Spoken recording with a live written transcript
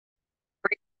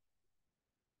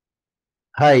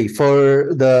Hi,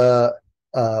 for the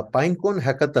Pinecone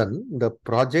Hackathon, the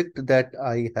project that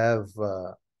I have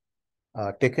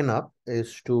taken up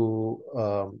is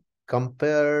to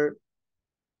compare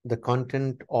the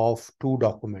content of two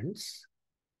documents.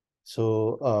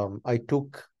 So I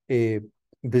took a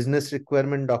business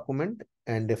requirement document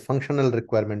and a functional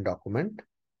requirement document.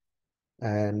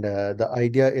 And the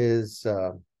idea is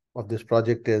of this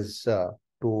project is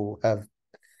to have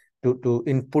to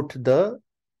input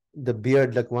the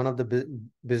beard, like one of the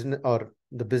business or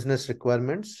the business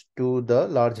requirements to the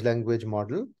large language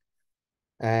model,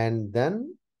 and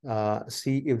then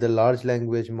see if the large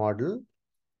language model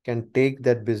can take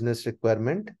that business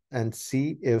requirement and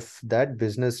see if that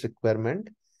business requirement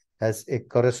has a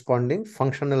corresponding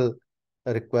functional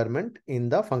requirement in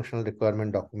the functional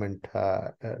requirement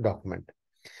document.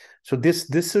 So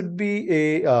this would be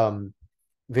a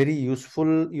very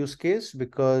useful use case,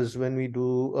 because when we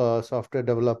do software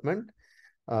development,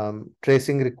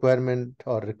 tracing requirement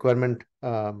or requirement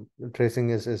tracing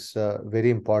is very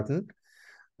important.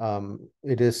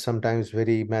 It is sometimes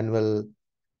very manual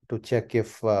to check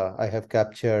if I have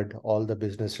captured all the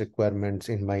business requirements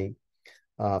in my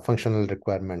functional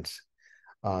requirements.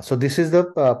 So this is the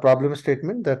problem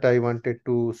statement that I wanted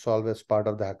to solve as part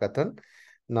of the hackathon.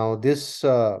 Now, this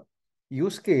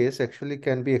use case actually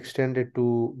can be extended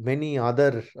to many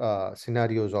other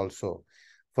scenarios also.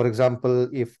 For example,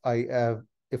 if I have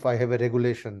a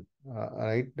regulation,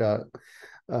 right?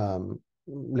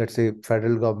 Let's say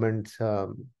federal government uh,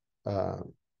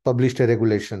 published a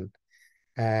regulation,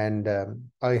 and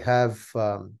I have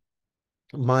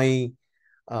my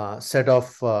set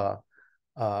of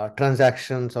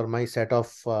transactions, or my set of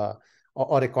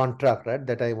or a contract, right,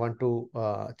 that I want to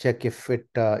check if it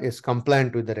is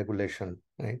compliant with the regulation,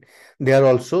 right? There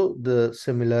also the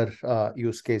similar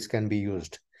use case can be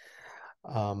used.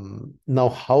 Now,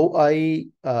 how I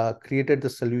created the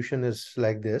solution is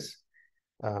like this.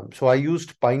 So I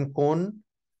used Pinecone,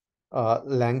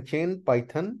 LangChain,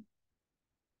 Python,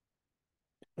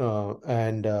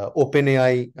 and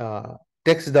OpenAI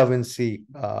TextDaVinci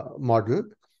model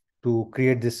to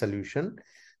create this solution.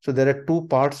 So there are two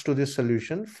parts to this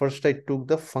solution. First, I took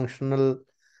the functional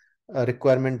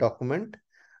requirement document.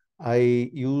 I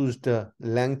used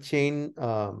LangChain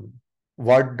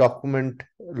Word document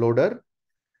loader,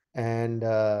 and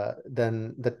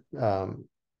then the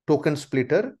token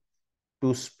splitter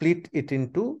to split it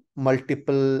into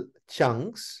multiple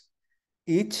chunks.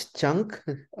 Each chunk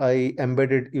I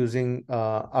embedded using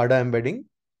ADA embedding,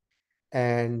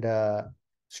 and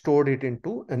stored it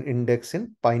into an index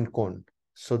in Pinecone.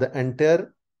 So the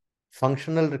entire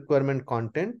functional requirement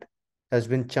content has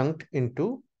been chunked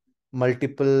into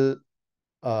multiple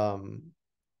um,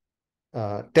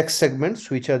 text segments,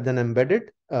 which are then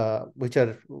embedded, which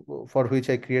are for which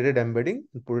I created embedding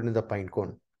and put it in the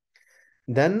Pinecone.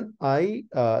 Then I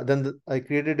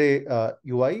created a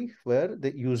UI where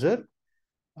the user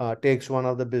takes one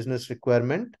of the business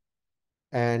requirement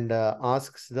and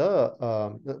asks the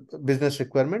business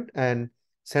requirement and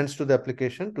sends to the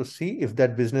application to see if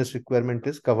that business requirement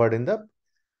is covered in the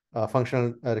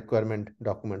functional requirement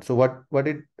document. So what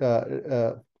it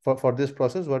for this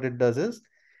process, what it does is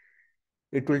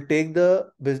it will take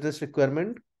the business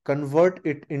requirement, convert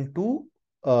it into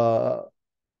uh,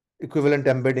 equivalent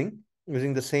embedding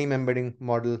using the same embedding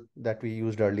model that we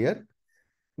used earlier,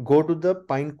 go to the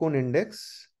Pinecone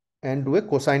index and do a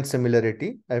cosine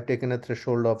similarity. I've taken a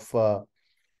threshold of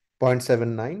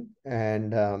 0.79,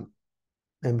 and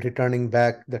I'm returning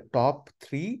back the top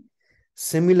three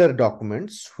similar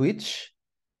documents, which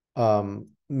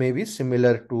may be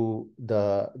similar to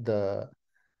the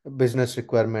business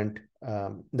requirement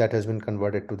that has been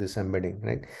converted to this embedding,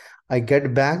 right? I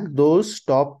get back those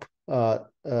top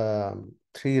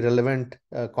three relevant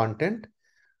content,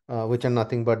 which are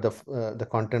nothing but the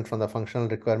content from the functional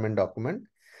requirement document.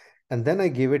 And then I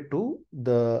give it to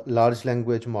the large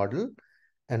language model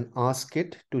and ask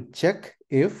it to check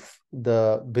if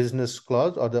the business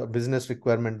clause or the business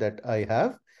requirement that I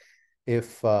have,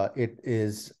 if it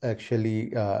is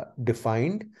actually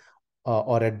defined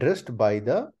or addressed by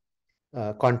the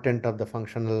content of the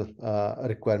functional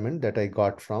requirement that I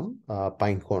got from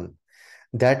Pinecone.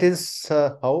 That is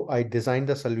how I designed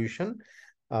the solution.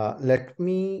 Let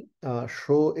me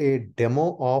show a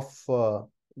demo of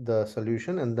the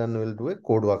solution, and then we'll do a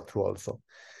code walkthrough also.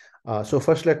 So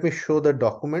first, let me show the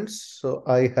documents. So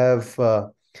I have,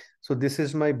 so this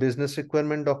is my business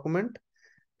requirement document,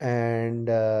 and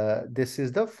this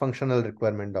is the functional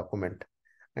requirement document,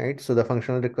 right? So the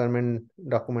functional requirement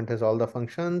document has all the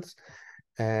functions,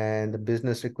 and the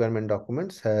business requirement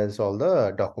documents has all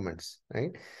the documents,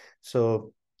 right?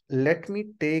 So let me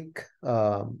take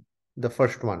the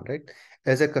first one, right?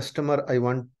 As a customer, I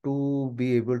want to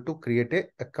be able to create a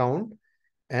account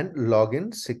and log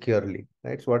in securely,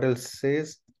 right? So what I'll say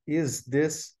is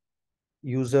this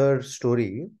user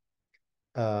story,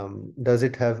 does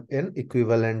it have an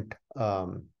equivalent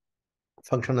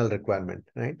functional requirement,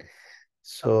 right?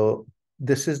 So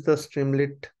this is the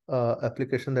Streamlit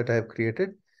application that I have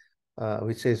created,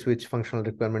 which says which functional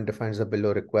requirement defines the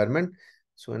below requirement.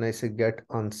 So when I say get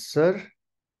answer,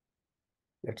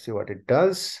 let's see what it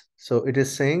does. So it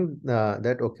is saying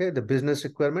that, okay, the business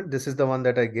requirement, this is the one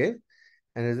that I gave,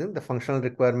 and is the functional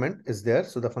requirement is there.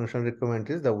 So the functional requirement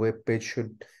is the web page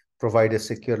should provide a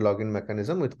secure login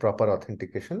mechanism with proper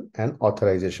authentication and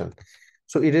authorization.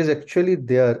 So it is actually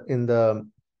there in the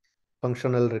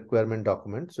functional requirement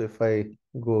document. So if I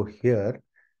go here,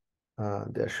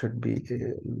 there should be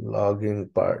a logging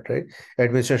part, right?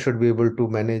 Administrator should be able to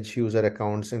manage user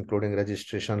accounts, including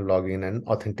registration, login, and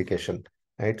authentication,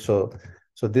 right? So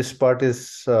this part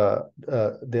is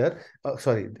there.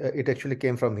 Sorry, it actually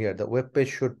came from here. The web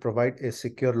page should provide a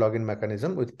secure login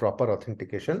mechanism with proper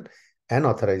authentication and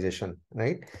authorization,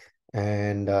 right?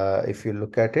 And if you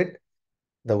look at it,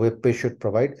 the web page should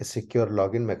provide a secure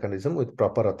login mechanism with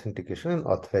proper authentication and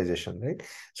authorization, right?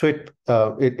 So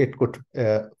it could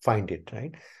find it,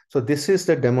 right? So this is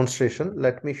the demonstration.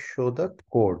 Let me show the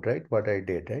code, right? What I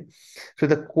did, right? So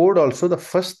the code also, the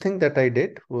first thing that I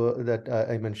did that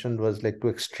I mentioned was like to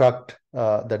extract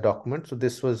the document. So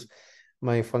this was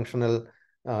my functional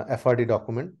FRD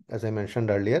document, as I mentioned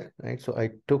earlier, right? So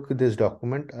I took this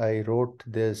document, I wrote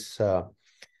this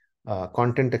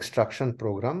content extraction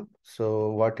program. So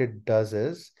what it does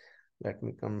is, let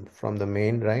me come from the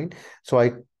main, right? So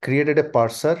I created a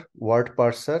parser, word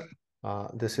parser.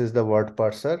 This is the word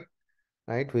parser,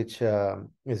 right? Which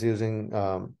is using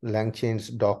langchain's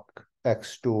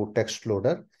docx to text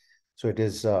loader. So it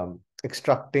is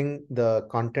extracting the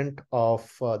content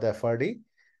of the FRD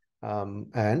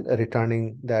and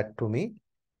returning that to me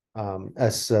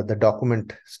as the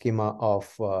document schema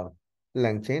of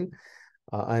langchain.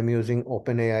 I'm using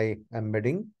OpenAI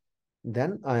embedding.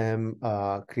 Then I am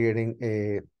creating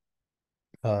a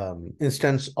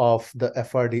instance of the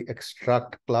FRD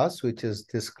extract class, which is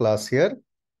this class here,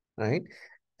 right?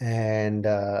 And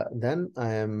then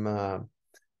I am,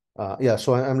 yeah,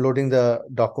 so I'm loading the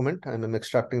document, I'm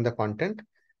extracting the content,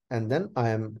 and then I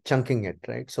am chunking it,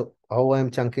 right? So how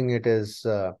I'm chunking it is,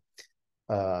 as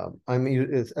I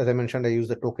mentioned, I use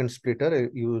the token splitter.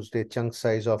 I used a chunk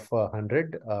size of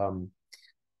 100.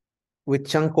 With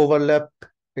chunk overlap,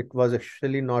 it was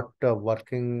actually not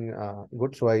working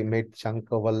good. So I made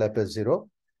chunk overlap as 0.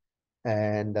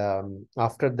 And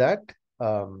after that,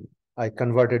 I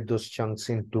converted those chunks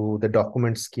into the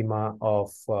document schema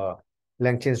of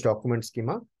LangChain's document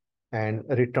schema and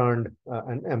returned,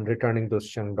 and I'm returning those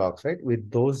chunk docs, right? With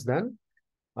those, then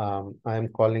I am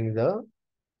calling the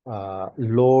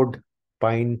load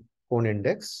pine cone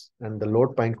index, and the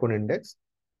load pine cone index,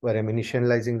 where I'm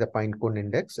initializing the pine cone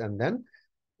index, and then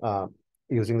uh,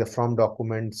 using the from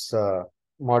documents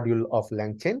module of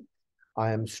LangChain,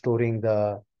 I am storing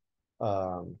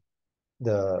um,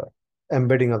 the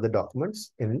embedding of the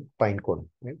documents in Pinecone.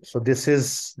 Right? So this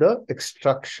is the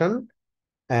extraction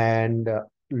and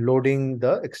loading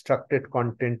the extracted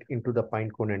content into the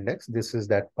Pinecone index. This is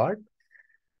that part.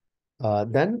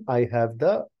 Then I have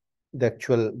the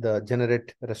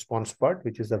generate response part,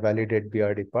 which is the validate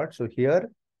BRD part. So here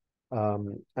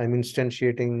I'm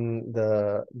instantiating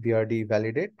the BRD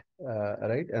validate,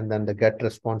 right? And then the get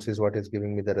response is what is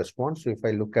giving me the response. So if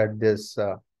I look at this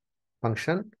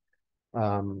function,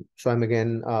 so I'm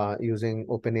again using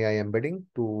OpenAI embedding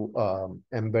to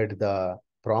embed the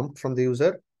prompt from the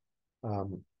user.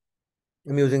 I'm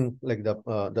using like the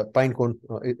Pinecone,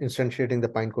 instantiating the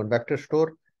Pinecone vector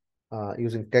store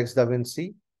using text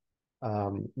DaVinci.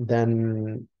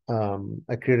 Then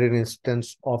I created an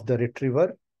instance of the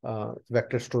retriever,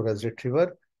 vector store as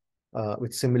retriever,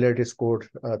 with similarity score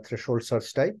threshold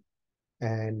search type.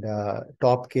 And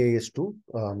top K is to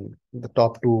the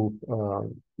top two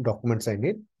documents I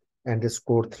need, and the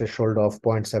score threshold of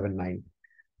 0.79.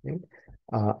 Right?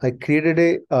 I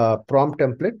created a prompt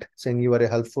template saying you are a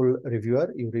helpful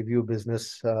reviewer. You review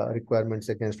business requirements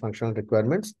against functional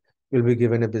requirements. You'll be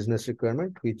given a business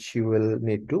requirement, which you will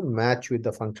need to match with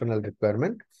the functional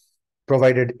requirement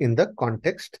provided in the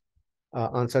context.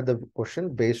 Answer the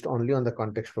question based only on the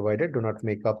context provided. Do not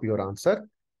make up your answer,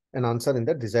 and answer in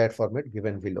the desired format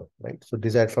given below, right? So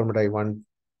desired format, I want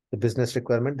the business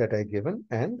requirement that I given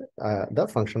and the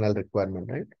functional requirement,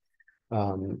 right?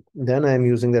 Then I'm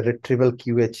using the retrieval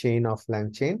QA chain of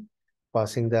LangChain.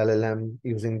 passing the LLM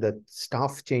using the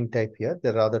staff chain type here.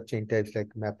 There are other chain types like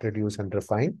map, reduce, and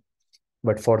refine.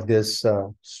 But for this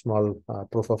small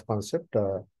proof of concept,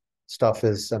 staff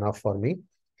is enough for me.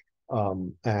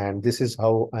 And this is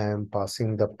how I am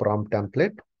passing the prompt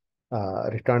template,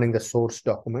 returning the source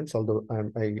documents, although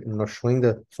I'm not showing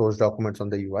the source documents on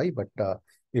the UI, but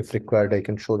if required, I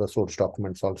can show the source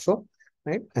documents also,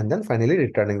 right? And then finally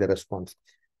returning the response.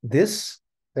 This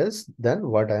is then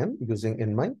what I am using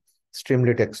in my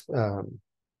Streamlit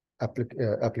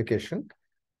application.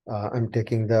 I'm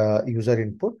taking the user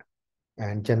input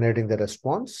and generating the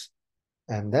response.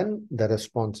 And then the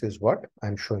response is what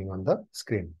I'm showing on the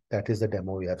screen. That is the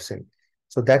demo we have seen.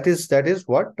 So that is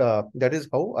what that is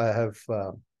how I have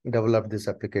developed this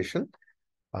application,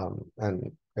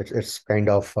 and it's kind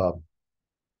of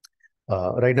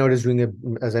right now it is doing a,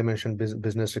 as I mentioned,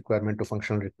 business requirement to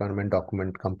functional requirement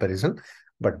document comparison,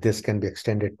 but this can be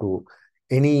extended to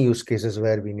any use cases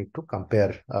where we need to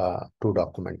compare two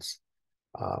documents.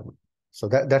 So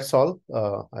that's all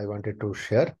I wanted to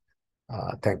share.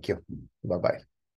 Thank you. Bye bye.